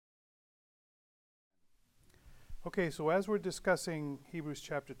Okay, so as we're discussing Hebrews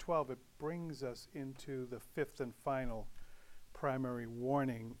chapter 12, it brings us into the fifth and final primary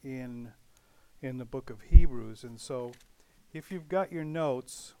warning in the book of Hebrews. And so if you've got your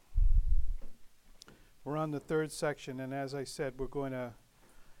notes, we're on the third section, and as I said, we're going to,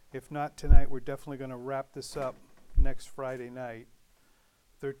 if not tonight, we're definitely going to wrap this up next Friday night.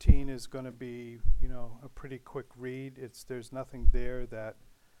 13 is going to be, a pretty quick read. There's nothing there that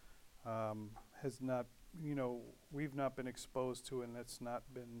has not, we've not been exposed to, and that's not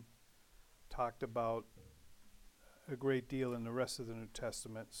been talked about a great deal in the rest of the New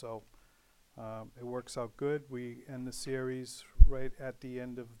Testament. So it works out good. We end the series right at the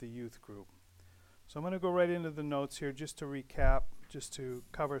end of the youth group. So I'm going to go right into the notes here just to recap, just to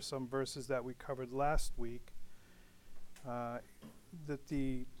cover some verses that we covered last week. That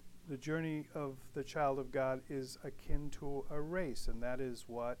the journey of the child of God is akin to a race, and that is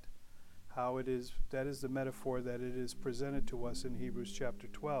the metaphor that it is presented to us in Hebrews chapter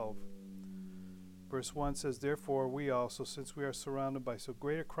 12. Verse 1 says, "Therefore we also, since we are surrounded by so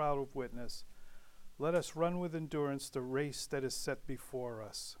great a crowd of witnesses, let us run with endurance the race that is set before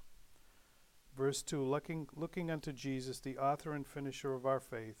us." Verse 2, looking unto Jesus, the author and finisher of our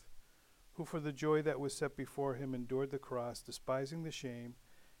faith, who for the joy that was set before him endured the cross, despising the shame,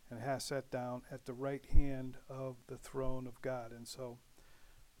 and has sat down at the right hand of the throne of God. And so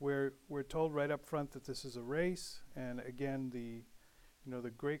we're told right up front that this is a race, and again the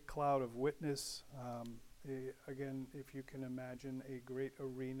great cloud of witness. Again, if you can imagine a great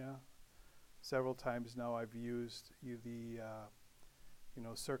arena, several times now I've used the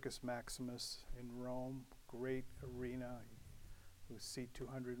Circus Maximus in Rome, great arena. It would seat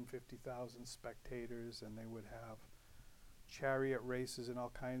 250,000 spectators, and they would have chariot races and all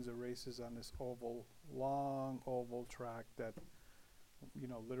kinds of races on this long oval track that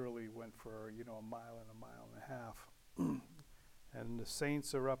literally went for a mile and a half. And the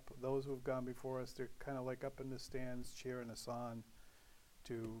saints are up, those who have gone before us, they're kind of like up in the stands cheering us on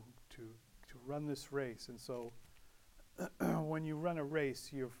to run this race. And so when you run a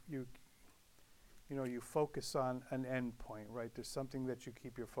race, you focus on an end point, right? There's something that you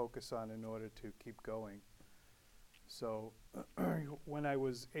keep your focus on in order to keep going. So when I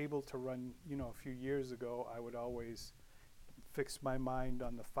was able to run, a few years ago, I would always fix my mind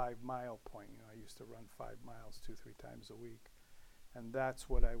on the 5-mile point. I used to run 5 miles 2-3 times a week. And that's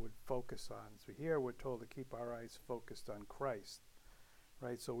what I would focus on. So here we're told to keep our eyes focused on Christ,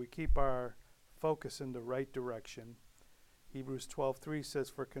 right? So we keep our focus in the right direction. Hebrews 12:3 says,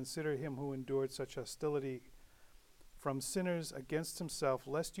 "For consider him who endured such hostility from sinners against himself,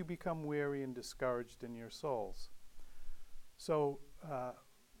 lest you become weary and discouraged in your souls." So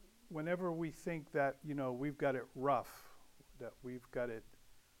whenever we think that we've got it rough, that we've got it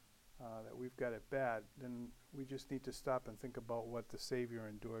bad, then we just need to stop and think about what the Savior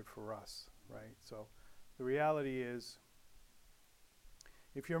endured for us, right? So the reality is,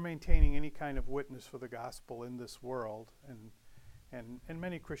 if you're maintaining any kind of witness for the gospel in this world, and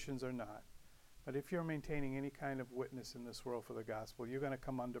many Christians are not, but if you're maintaining any kind of witness in this world for the gospel, you're going to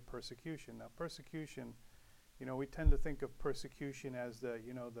come under persecution. Now, persecution, we tend to think of persecution as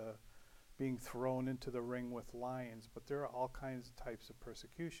the being thrown into the ring with lions, but there are all kinds of types of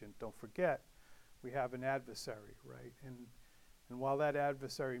persecution. Don't forget, we have an adversary, right? And while that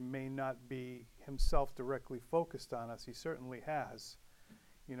adversary may not be himself directly focused on us, he certainly has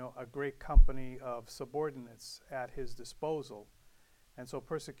a great company of subordinates at his disposal. And so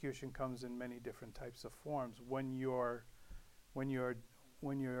persecution comes in many different types of forms when you're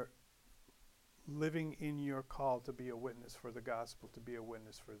living in your call to be a witness for the gospel, to be a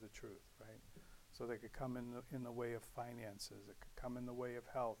witness for the truth, right? So they could come in the way of finances, it could come in the way of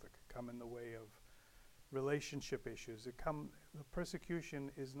health, it could come in the way of relationship issues. The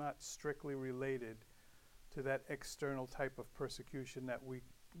persecution is not strictly related to that external type of persecution that we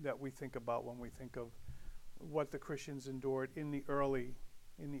think about when we think of what the Christians endured in the early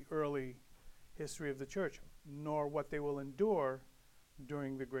history of the church, nor what they will endure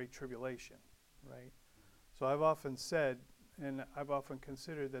during the Great Tribulation, right? So I've often said, and I've often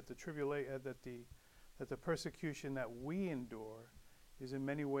considered that the persecution that we endure is in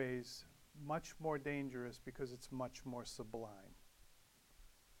many ways much more dangerous because it's much more sublime.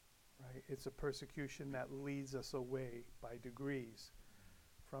 Right? It's a persecution that leads us away by degrees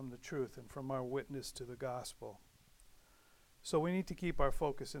from the truth and from our witness to the gospel. So we need to keep our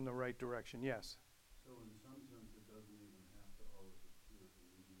focus in the right direction. Yes? So in some sense, it doesn't even have to always appear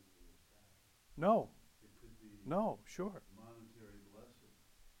immediately as bad. No. It could be Sure. monetary blessing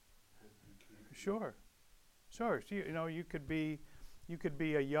that you can't. Sure. You could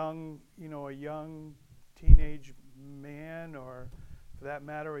be a young teenage man, or for that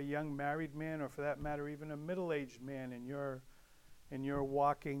matter, a young married man, or for that matter, even a middle-aged man, and you're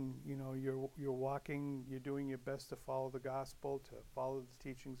walking, you're walking, you're doing your best to follow the gospel, to follow the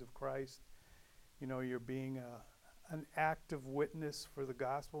teachings of Christ. You're being an active witness for the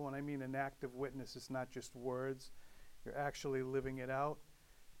gospel. When I mean an active witness, it's not just words. You're actually living it out,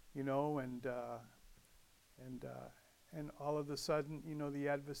 and all of a sudden, the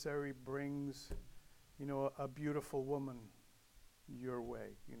adversary brings, a beautiful woman your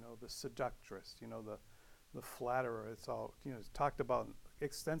way, the seductress, the flatterer. It's all, it's talked about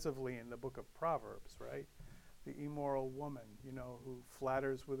extensively in the book of Proverbs, right? The immoral woman, who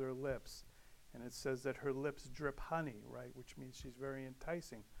flatters with her lips. And it says that her lips drip honey, right? Which means she's very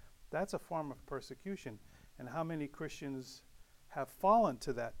enticing. That's a form of persecution. And how many Christians have fallen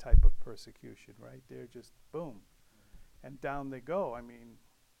to that type of persecution, right? They're just, boom, and down they go. I mean,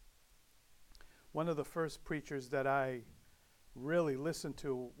 one of the first preachers that I really listened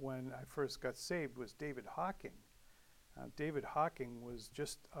to when I first got saved was David Hawking. David Hawking was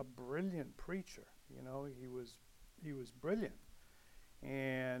just a brilliant preacher. He was brilliant.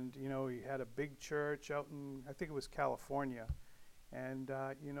 And, he had a big church out in, I think it was California. And,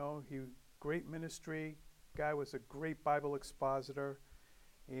 great ministry. Guy was a great Bible expositor.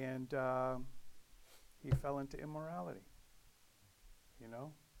 And he fell into immorality,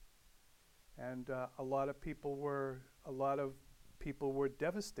 And a lot of people were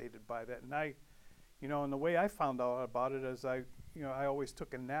devastated by that. And and the way I found out about it is I always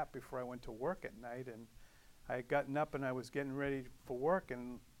took a nap before I went to work at night. And I had gotten up and I was getting ready for work,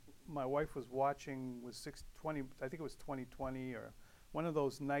 and my wife was watching, I think it was 2020 or one of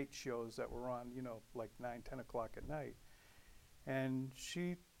those night shows that were on, like 9, 10 o'clock at night. And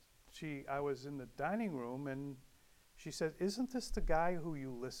I was in the dining room and she said, "Isn't this the guy who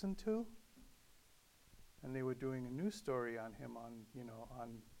you listen to?" And they were doing a news story on him I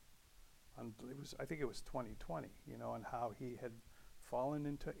think it was 2020, on how he had fallen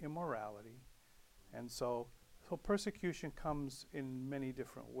into immorality. And so persecution comes in many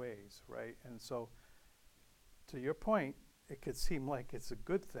different ways, right? And so, to your point, it could seem like it's a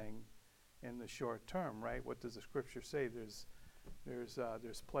good thing in the short term, right? What does the scripture say? There's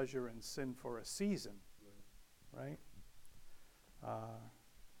pleasure in sin for a season, right?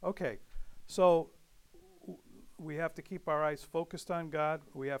 Okay, so we have to keep our eyes focused on God.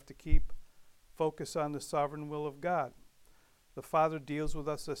 We have to keep focus on the sovereign will of God. The Father deals with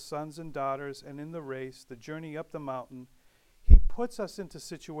us as sons and daughters, and in the race, the journey up the mountain, He puts us into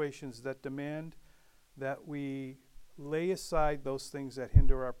situations that demand that we lay aside those things that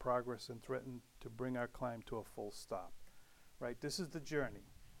hinder our progress and threaten to bring our climb to a full stop. Right? This is the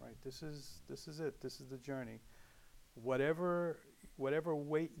journey. Right? This is it. This is the journey. Whatever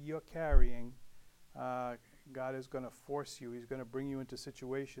weight you're carrying, God is going to force you. He's going to bring you into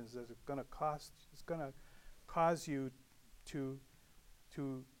situations that it's going to cause you to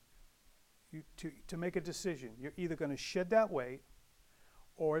make a decision. You're either going to shed that weight,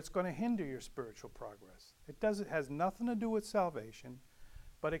 or it's going to hinder your spiritual progress. It has nothing to do with salvation,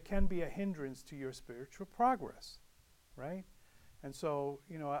 but it can be a hindrance to your spiritual progress, right? And so,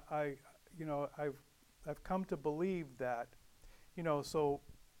 I've come to believe that,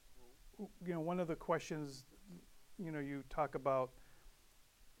 one of the questions, you talk about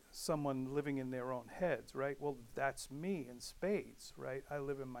someone living in their own heads, right? Well, that's me in spades, right? I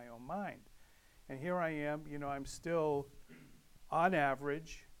live in my own mind. And here I am, I'm still on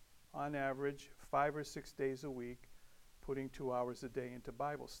average 5 or 6 days a week putting 2 hours a day into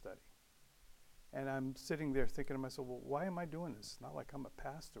Bible study. And I'm sitting there thinking to myself, well, why am I doing this? It's not like I'm a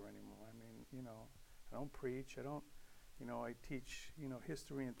pastor anymore. I mean, I don't preach. I don't, I teach,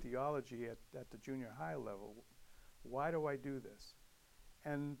 history and theology at the junior high level. Why do I do this?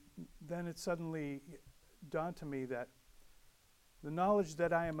 And then it suddenly dawned to me that the knowledge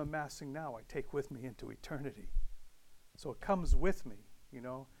that I am amassing now, I take with me into eternity. So it comes with me,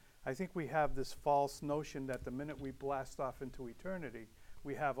 I think we have this false notion that the minute we blast off into eternity,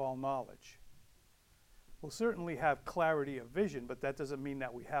 we have all knowledge. We'll certainly have clarity of vision, but that doesn't mean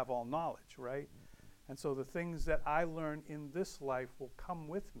that we have all knowledge, right? And so the things that I learn in this life will come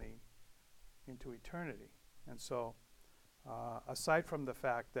with me into eternity. And so, aside from the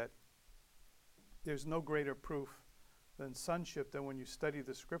fact that there's no greater proof than sonship than when you study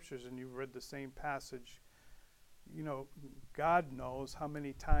the scriptures and you've read the same passage, God knows how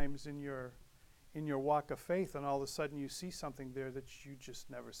many times in your walk of faith, and all of a sudden you see something there that you just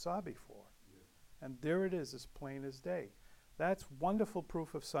never saw before. Yeah. And there it is, as plain as day. That's wonderful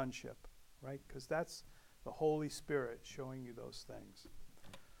proof of sonship, right? Because that's the Holy Spirit showing you those things.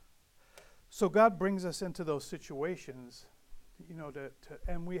 So God brings us into those situations, you know,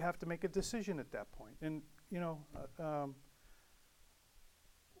 and we have to make a decision at that point. And, you know,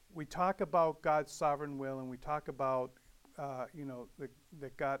 we talk about God's sovereign will, and we talk about, you know,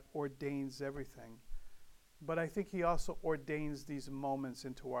 that God ordains everything. But I think he also ordains these moments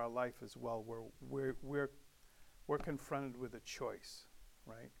into our life as well, where we're confronted with a choice,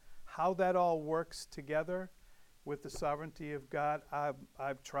 right? How that all works together with the sovereignty of God,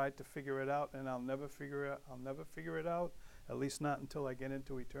 I've tried to figure it out, and I'll never figure it out, at least not until I get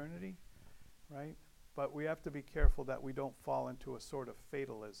into eternity, right? But we have to be careful that we don't fall into a sort of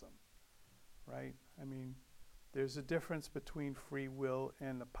fatalism, right? I mean, there's a difference between free will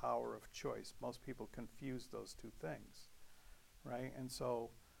and the power of choice. Most people confuse those two things, right? And so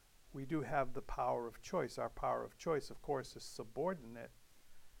we do have the power of choice. Our power of choice, of course, is subordinate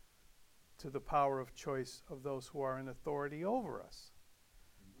to the power of choice of those who are in authority over us,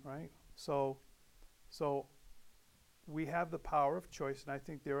 right? So we have the power of choice, and I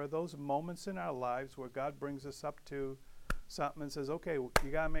think there are those moments in our lives where God brings us up to something and says, okay,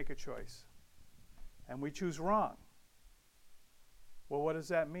 you got to make a choice. And we choose wrong. Well, what does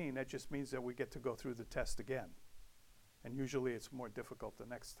that mean? That just means that we get to go through the test again. And usually it's more difficult the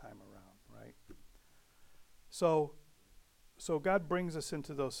next time around, right? So God brings us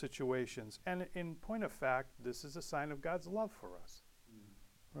into those situations. And in point of fact, this is a sign of God's love for us,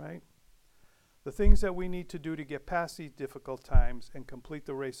 right? The things that we need to do to get past these difficult times and complete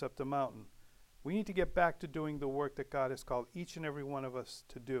the race up the mountain, we need to get back to doing the work that God has called each and every one of us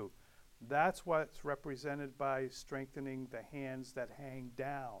to do. That's what's represented by strengthening the hands that hang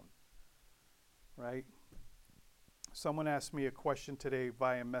down, right? Someone asked me a question today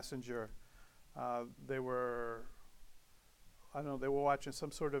via Messenger. They were watching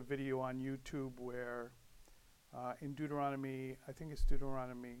some sort of video on YouTube where in Deuteronomy, I think it's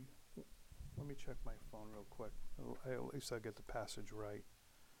Deuteronomy, let me check my phone real quick. At least I'll get the passage right.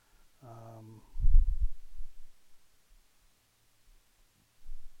 Hold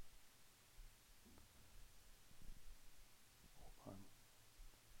on.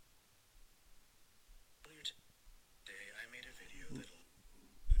 Earlier today, I made a video that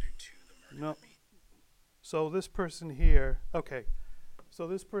alluded to the murder No. of me. So this person here, okay. So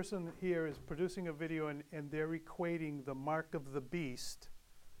this person here is producing a video, and they're equating the mark of the beast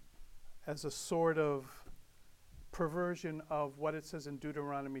as a sort of perversion of what it says in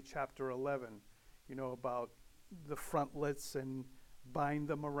Deuteronomy chapter 11, you know, about the frontlets and bind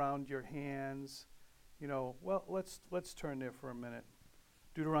them around your hands. You know, well, let's turn there for a minute.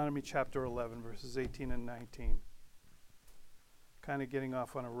 Deuteronomy chapter 11, verses 18 and 19. Kind of getting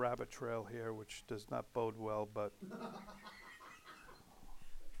off on a rabbit trail here, which does not bode well, but At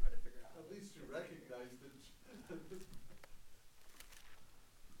least you recognized it.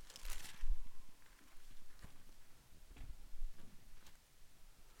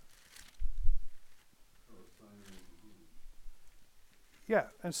 Or a sign of the yeah,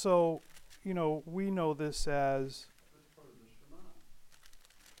 and so, you know, we know this as That's part of the Shema.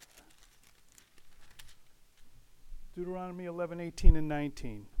 Deuteronomy 11, 18, and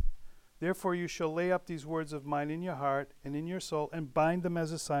 19. Therefore you shall lay up these words of mine in your heart and in your soul, and bind them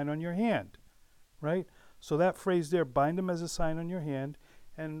as a sign on your hand. Right? So that phrase there, bind them as a sign on your hand,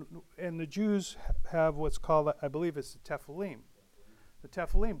 and the Jews have what's called, I believe it's the Tephilim. The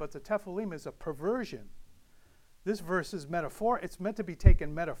Tephilim, but the Tephilim is a perversion. This verse is it's meant to be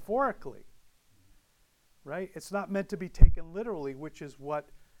taken metaphorically. Right? It's not meant to be taken literally, which is what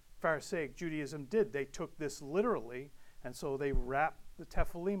Pharisaic Judaism did. They took this literally, and so they wrap the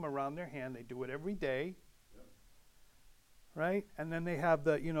Tephilim around their hand. They do it every day, right? And then they have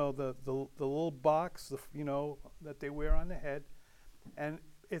the little box, that they wear on the head, and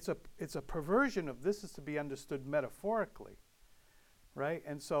it's a perversion of this is to be understood metaphorically, right?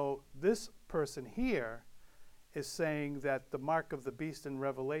 And so this person here is saying that the mark of the beast in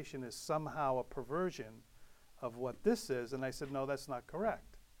Revelation is somehow a perversion of what this is, and I said, no, that's not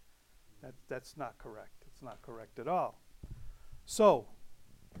correct. That's not correct. It's not correct at all. So,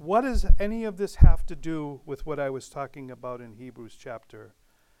 what does any of this have to do with what I was talking about in Hebrews chapter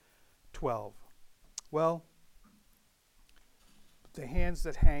 12? Well, the hands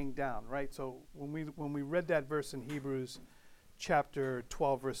that hang down, right? So when we read that verse in Hebrews chapter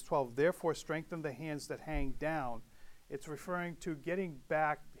 12, verse 12, therefore strengthen the hands that hang down, it's referring to getting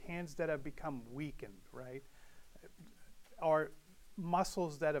back hands that have become weakened, right? Or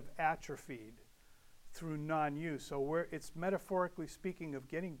muscles that have atrophied through non-use. So it's metaphorically speaking of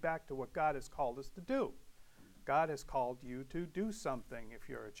getting back to what God has called us to do. God has called you to do something if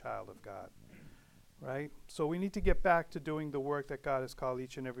you're a child of God, right? So we need to get back to doing the work that God has called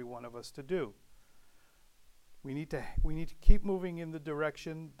each and every one of us to do. We need to keep moving in the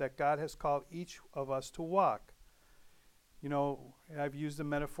direction that God has called each of us to walk. You know, I've used the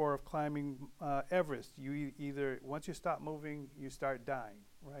metaphor of climbing Everest. You either, once you stop moving, you start dying,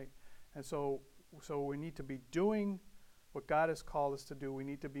 right? And so we need to be doing what God has called us to do. We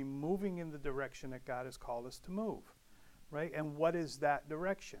need to be moving in the direction that God has called us to move, right? And what is that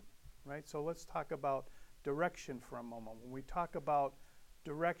direction, right? So let's talk about direction for a moment. When we talk about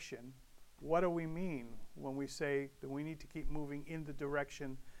direction, what do we mean when we say that we need to keep moving in the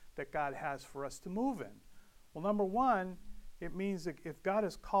direction that God has for us to move in? Well, number one, it means that if God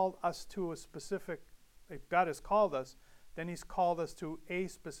has called us to a specific, if God has called us, then He's called us to a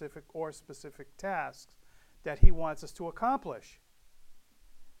specific or specific tasks that He wants us to accomplish.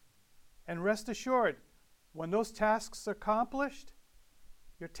 And rest assured, when those tasks are accomplished,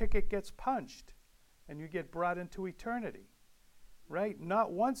 your ticket gets punched and you get brought into eternity, right?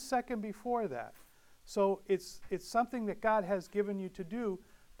 Not 1 second before that. So it's something that God has given you to do,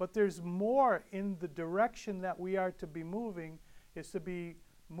 but there's more in the direction that we are to be moving, is to be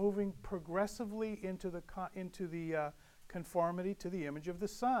moving progressively into the conformity to the image of the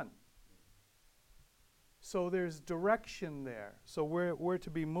Son. So there's direction there. So we're to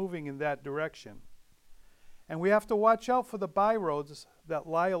be moving in that direction. And we have to watch out for the byroads that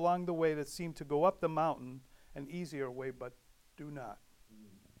lie along the way that seem to go up the mountain, an easier way, but do not.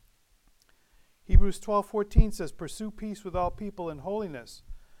 Hebrews 12:14 says, "Pursue peace with all people and holiness,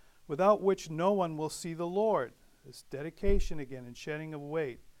 without which no one will see the Lord." This dedication again and shedding of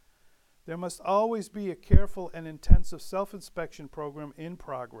weight. There must always be a careful and intensive self-inspection program in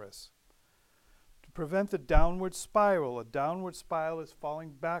progress to prevent the downward spiral. A downward spiral is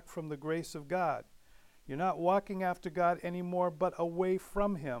falling back from the grace of God. You're not walking after God anymore, but away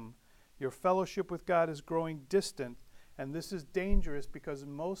from Him. Your fellowship with God is growing distant, and this is dangerous because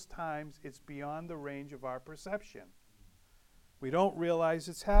most times it's beyond the range of our perception. We don't realize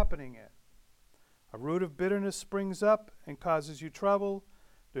it's happening yet. A root of bitterness springs up and causes you trouble.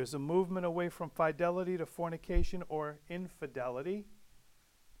 There's a movement away from fidelity to fornication or infidelity.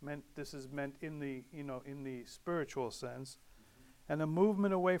 This is meant in the spiritual sense. And a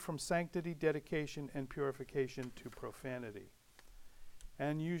movement away from sanctity, dedication, and purification to profanity.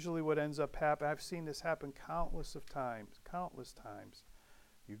 And usually what ends up happening, I've seen this happen countless times.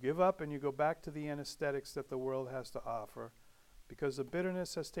 You give up and you go back to the anesthetics that the world has to offer because the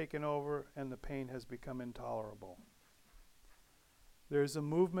bitterness has taken over and the pain has become intolerable. There's a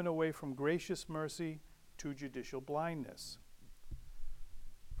movement away from gracious mercy to judicial blindness.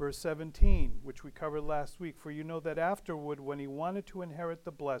 Verse 17, which we covered last week, "For you know that afterward, when he wanted to inherit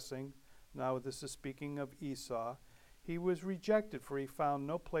the blessing," now this is speaking of Esau, "he was rejected, for he found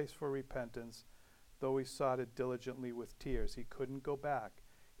no place for repentance, though he sought it diligently with tears." He couldn't go back.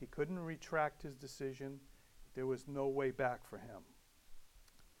 He couldn't retract his decision. There was no way back for him.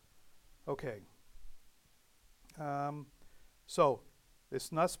 Okay. So,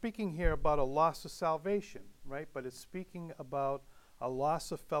 it's not speaking here about a loss of salvation, right? But it's speaking about a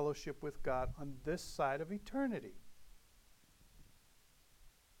loss of fellowship with God on this side of eternity.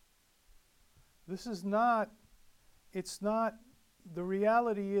 This is not, the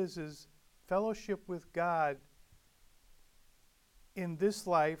reality is fellowship with God in this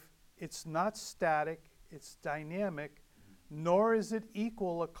life, it's not static, it's dynamic, nor is it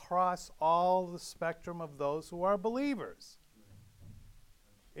equal across all the spectrum of those who are believers.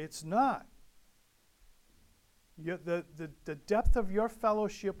 It's not. The depth of your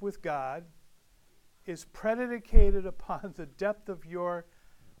fellowship with God is predicated upon the depth of your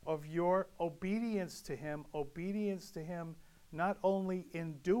obedience to Him not only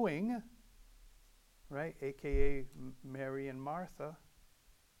in doing, right, aka Mary and Martha,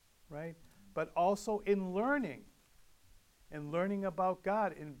 right, but also in learning about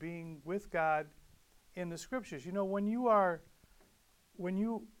God, in being with God in the Scriptures. You know, when you are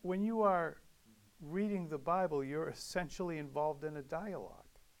reading the Bible, you're essentially involved in a dialogue.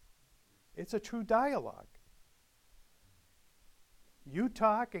 It's a true dialogue. You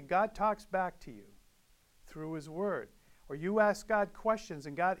talk and God talks back to you through His Word. Or you ask God questions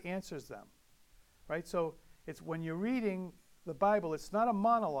and God answers them. Right? So it's when you're reading the Bible, it's not a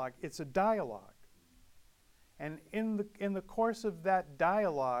monologue, it's a dialogue. And in the course of that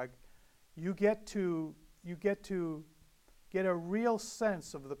dialogue, you get to get a real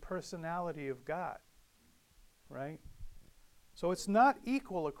sense of the personality of God, right? So it's not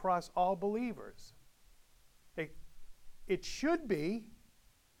equal across all believers. It should be,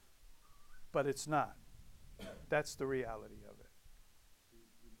 but it's not. That's the reality of it.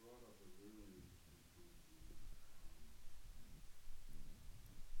 You brought up a really interesting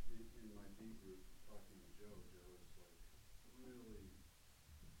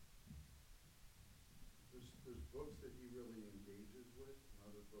books that he really engages with, and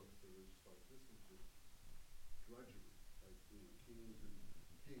other books that are just like, this is just drudgery, like,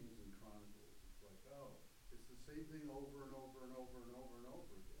 Kings and Chronicles. It's like, oh, it's the same thing over and over and over and over and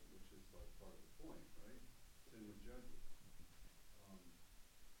over again, which is like part of the point, right? Same with Judges.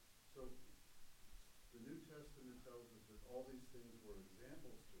 So the New Testament tells us that all these things were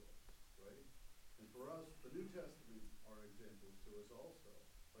examples to us, right? And for us, the New Testament are examples to us also.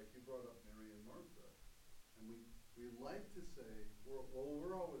 Like you brought up Mary and Martha. And we like to say,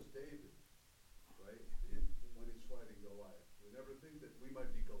 we're always David, right? When he's fighting Goliath. We never think that we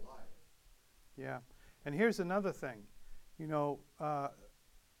might be Goliath. Yeah. And here's another thing.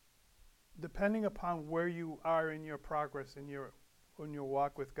 Depending upon where you are in your progress in your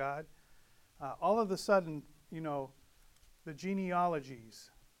walk with God, all of a sudden, the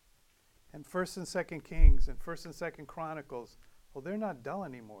genealogies and 1st and 2nd Kings and 1st and 2nd Chronicles, well, they're not dull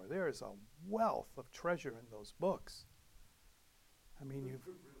anymore. There is a wealth of treasure in those books. I mean,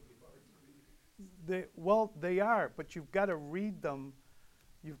 they are, but you've got to read them.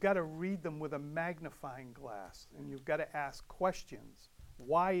 You've got to read them with a magnifying glass, and you've got to ask questions.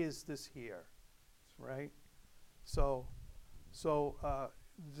 Why is this here, right? So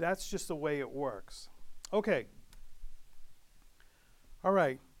that's just the way it works. Okay. All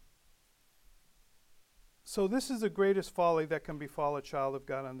right. So this is the greatest folly that can befall a child of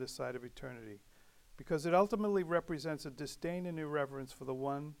God on this side of eternity, because it ultimately represents a disdain and irreverence for the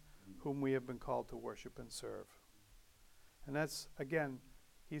one whom we have been called to worship and serve. And that's, again,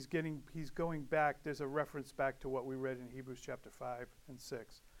 he's going back, there's a reference back to what we read in Hebrews chapter 5 and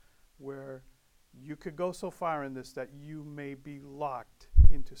 6, where you could go so far in this that you may be locked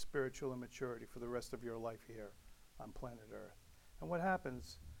into spiritual immaturity for the rest of your life here on planet Earth. And what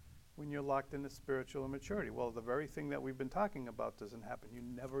happens when you're locked into spiritual immaturity? Well, the very thing that we've been talking about doesn't happen. You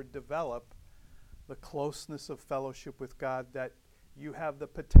never develop the closeness of fellowship with God that you have the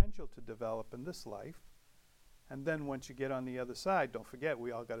potential to develop in this life. And then once you get on the other side, don't forget,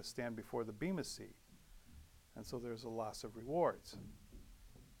 we all got to stand before the Bema seat. And so there's a loss of rewards.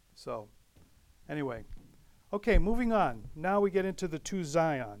 So, anyway. Okay, moving on. Now we get into the two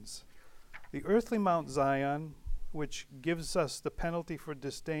Zions. The earthly Mount Zion, which gives us the penalty for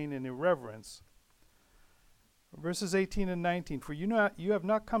disdain and irreverence. Verses 18 and 19, for you have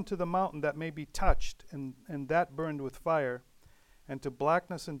not come to the mountain that may be touched, and that burned with fire, and to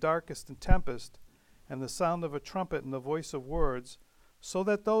blackness and darkest and tempest, and the sound of a trumpet and the voice of words, so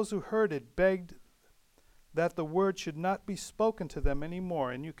that those who heard it begged that the word should not be spoken to them any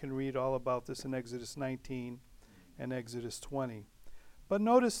more. And you can read all about this in Exodus 19 and Exodus 20. But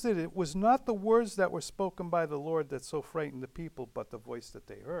notice that it was not the words that were spoken by the Lord that so frightened the people, but the voice that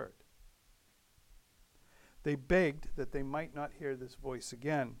they heard. They begged that they might not hear this voice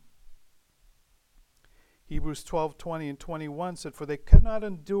again. Hebrews 12:20 and 21 said, for they could not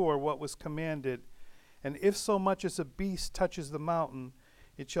endure what was commanded, and if so much as a beast touches the mountain,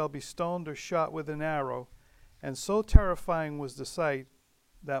 it shall be stoned or shot with an arrow. And so terrifying was the sight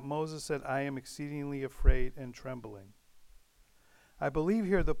that Moses said, I am exceedingly afraid and trembling. I believe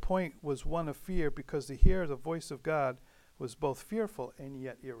here the point was one of fear, because to hear the voice of God was both fearful and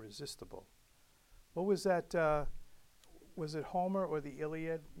yet irresistible. What was that? Was it Homer or the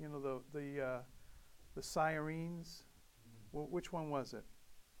Iliad? The Sirens? Which one was it?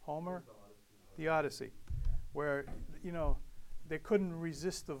 Homer? The Odyssey. Where, they couldn't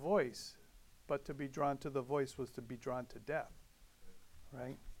resist the voice, but to be drawn to the voice was to be drawn to death.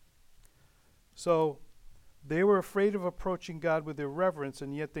 Right? So they were afraid of approaching God with irreverence,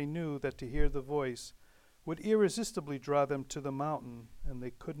 and yet they knew that to hear the voice would irresistibly draw them to the mountain, and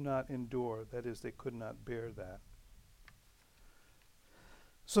they could not endure. That is, they could not bear that.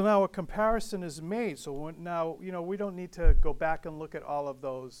 So now a comparison is made. So now, we don't need to go back and look at all of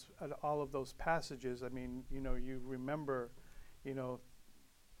those passages. I mean, you remember,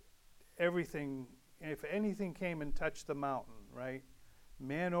 everything. If anything came and touched the mountain, right?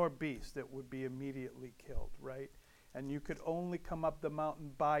 Man or beast, that would be immediately killed, right? And you could only come up the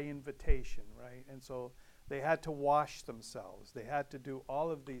mountain by invitation, right? And so they had to wash themselves. They had to do all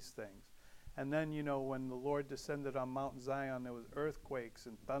of these things. And then, when the Lord descended on Mount Zion, there was earthquakes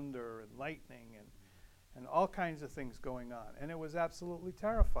and thunder and lightning and all kinds of things going on. And it was absolutely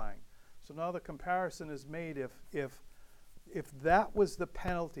terrifying. So now the comparison is made if that was the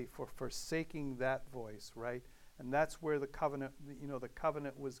penalty for forsaking that voice, right? And that's where the covenant, the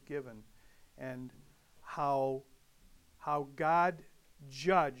covenant was given, and how God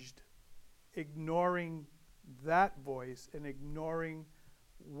judged ignoring that voice and ignoring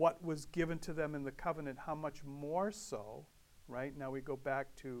what was given to them in the covenant, how much more so, right? Now we go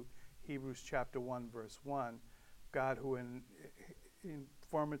back to Hebrews chapter 1, verse 1, God who in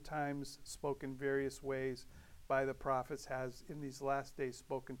former times spoke in various ways by the prophets has in these last days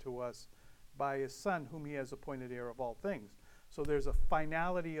spoken to us by his Son, whom he has appointed heir of all things. So there's a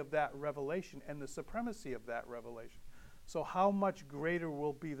finality of that revelation and the supremacy of that revelation. So how much greater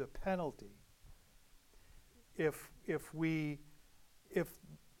will be the penalty if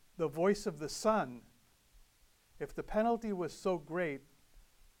the voice of the Son, if the penalty was so great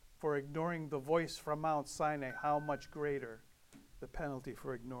for ignoring the voice from Mount Sinai, how much greater the penalty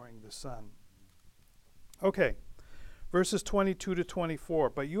for ignoring the Son? Okay, verses 22 to 24.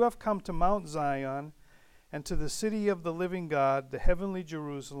 But you have come to Mount Zion and to the city of the living God, the heavenly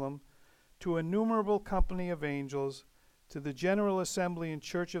Jerusalem, to an innumerable company of angels, to the general assembly and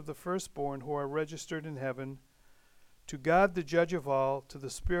church of the firstborn who are registered in heaven, to God the judge of all, to the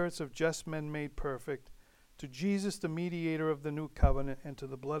spirits of just men made perfect, to Jesus the mediator of the new covenant, and to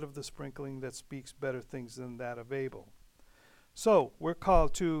the blood of the sprinkling that speaks better things than that of Abel. So we're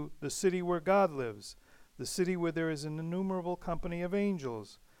called to the city where God lives, the city where there is an innumerable company of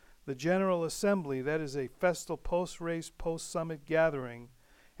angels, the general assembly, that is a festal post-race, post-summit gathering,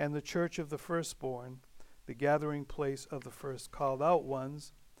 and the church of the firstborn, the gathering place of the first called out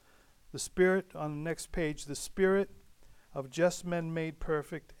ones. The Spirit, on the next page, the Spirit of just men made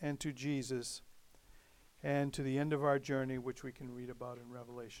perfect, and to Jesus, and to the end of our journey, which we can read about in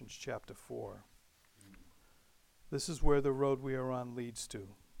Revelation chapter 4. This is where the road we are on leads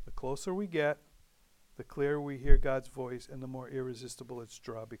to. The closer we get, the clearer we hear God's voice, and the more irresistible its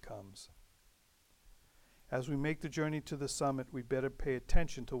draw becomes. As we make the journey to the summit, we better pay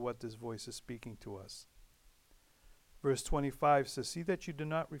attention to what this voice is speaking to us. Verse 25 says, "See that you do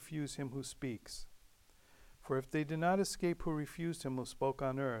not refuse him who speaks. For if they did not escape who refused him who spoke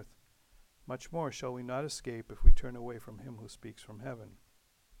on earth, much more shall we not escape if we turn away from him who speaks from heaven."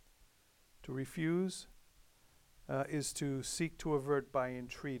 To refuse is to seek to avert by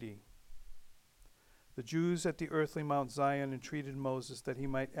entreaty. The Jews at the earthly Mount Zion entreated Moses that he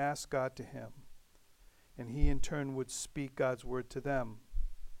might ask God to him, and he in turn would speak God's word to them.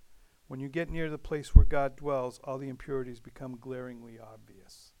 When you get near the place where God dwells, all the impurities become glaringly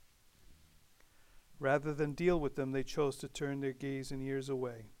obvious. Rather than deal with them, they chose to turn their gaze and ears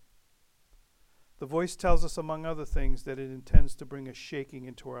away. The voice tells us, among other things, that it intends to bring a shaking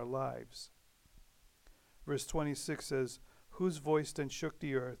into our lives. Verse 26 says, "Whose voice then shook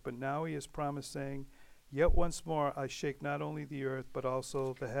the earth? But now he has promised, saying, Yet once more I shake not only the earth, but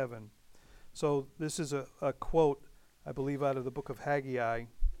also the heaven." So this is a quote, I believe, out of the book of Haggai,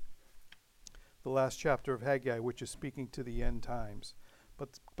 the last chapter of Haggai, which is speaking to the end times.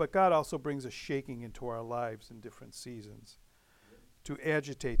 But God also brings a shaking into our lives in different seasons. To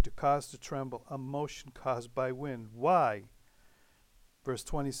agitate, to cause to tremble, a motion caused by wind. Why? Verse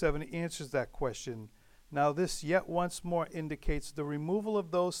 27 answers that question. Now this yet once more indicates the removal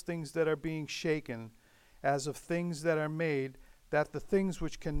of those things that are being shaken, as of things that are made, that the things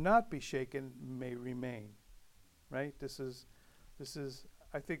which cannot be shaken may remain. Right? This is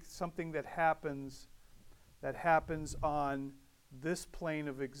I think something that happens on this plane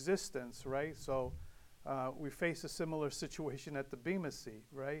of existence, right? So we face a similar situation at the Bema seat,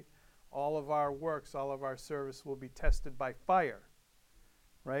 right? All of our works, all of our service will be tested by fire,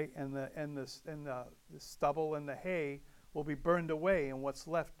 right? And the stubble and the hay will be burned away, and what's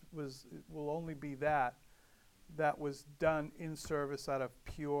left will only be that was done in service out of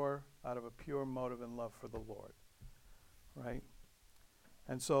a pure motive and love for the Lord, right?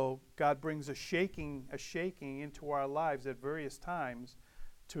 And so God brings a shaking into our lives at various times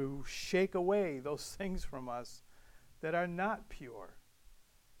to shake away those things from us that are not pure,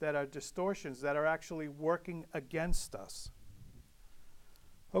 that are distortions, that are actually working against us.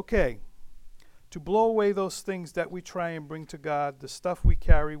 Okay, to blow away those things that we try and bring to God, the stuff we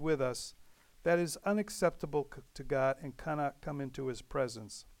carry with us, that is unacceptable to God and cannot come into his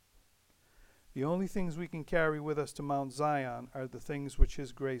presence. The only things we can carry with us to Mount Zion are the things which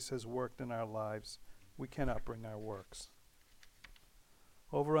his grace has worked in our lives. We cannot bring our works.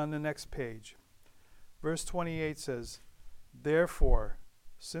 Over on the next page, verse 28 says, "Therefore,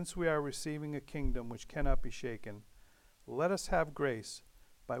 since we are receiving a kingdom which cannot be shaken, let us have grace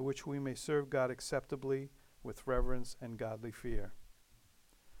by which we may serve God acceptably with reverence and godly fear."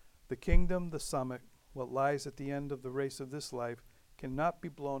 The kingdom, the summit, what lies at the end of the race of this life, cannot be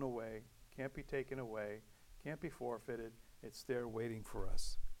blown away, can't be taken away, can't be forfeited. It's there waiting for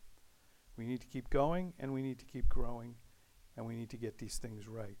us. We need to keep going, and we need to keep growing, and we need to get these things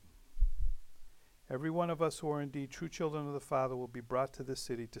right. Every one of us who are indeed true children of the Father will be brought to this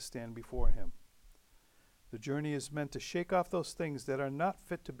city to stand before him. The journey is meant to shake off those things that are not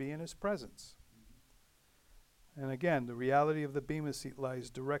fit to be in his presence. And again, the reality of the Bema seat lies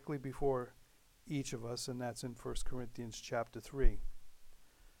directly before each of us, and that's in 1 Corinthians chapter 3.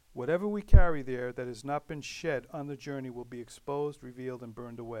 Whatever we carry there that has not been shed on the journey will be exposed, revealed, and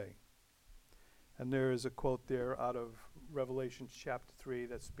burned away. And there is a quote there out of Revelation chapter 3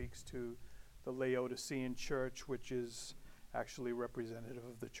 that speaks to the Laodicean church, which is actually representative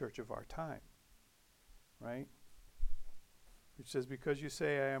of the church of our time, right? Which says, because you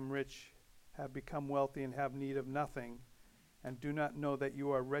say, I am rich, have become wealthy, and have need of nothing, and do not know that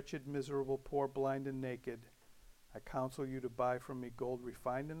you are wretched, miserable, poor, blind, and naked, I counsel you to buy from me gold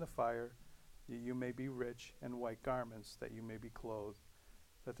refined in the fire, that you may be rich, and white garments, that you may be clothed,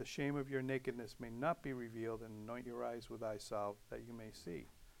 that the shame of your nakedness may not be revealed, and anoint your eyes with eye salve, that you may see.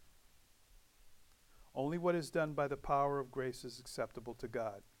 Only what is done by the power of grace is acceptable to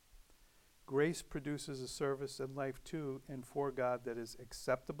God. Grace produces a service and life to and for God that is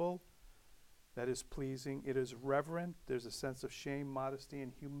acceptable, that is pleasing. It is reverent. There's a sense of shame, modesty,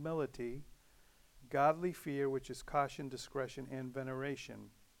 and humility. Godly fear, which is caution, discretion, and veneration.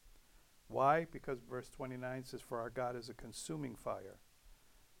 Why? Because verse 29 says, for our God is a consuming fire.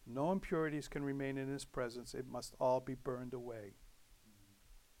 No impurities can remain in his presence. It must all be burned away.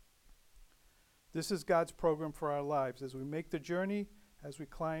 This is God's program for our lives. As we make the journey, as we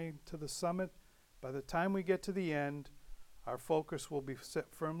climb to the summit, by the time we get to the end, our focus will be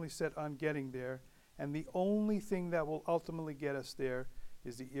firmly set on getting there. And the only thing that will ultimately get us there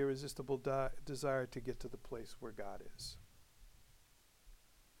is the irresistible desire to get to the place where God is.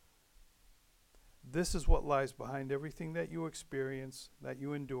 This is what lies behind everything that you experience, that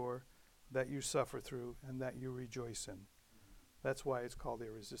you endure, that you suffer through, and that you rejoice in. That's why it's called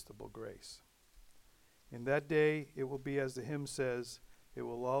irresistible grace. In that day, it will be as the hymn says, it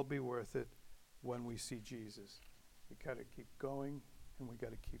will all be worth it when we see Jesus. We got to keep going, and we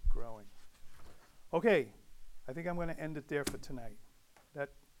got to keep growing. Okay, I think I'm going to end it there for tonight. That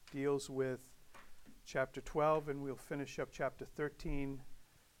deals with chapter 12, and we'll finish up chapter 13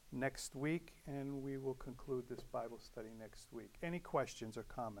 next week, and we will conclude this Bible study next week. Any questions or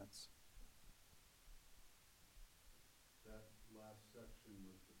comments? That last section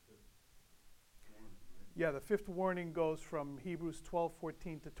was the fifth warning, right? Yeah, the fifth warning goes from Hebrews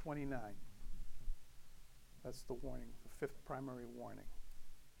 12:14 to 29. That's the warning, the fifth primary warning.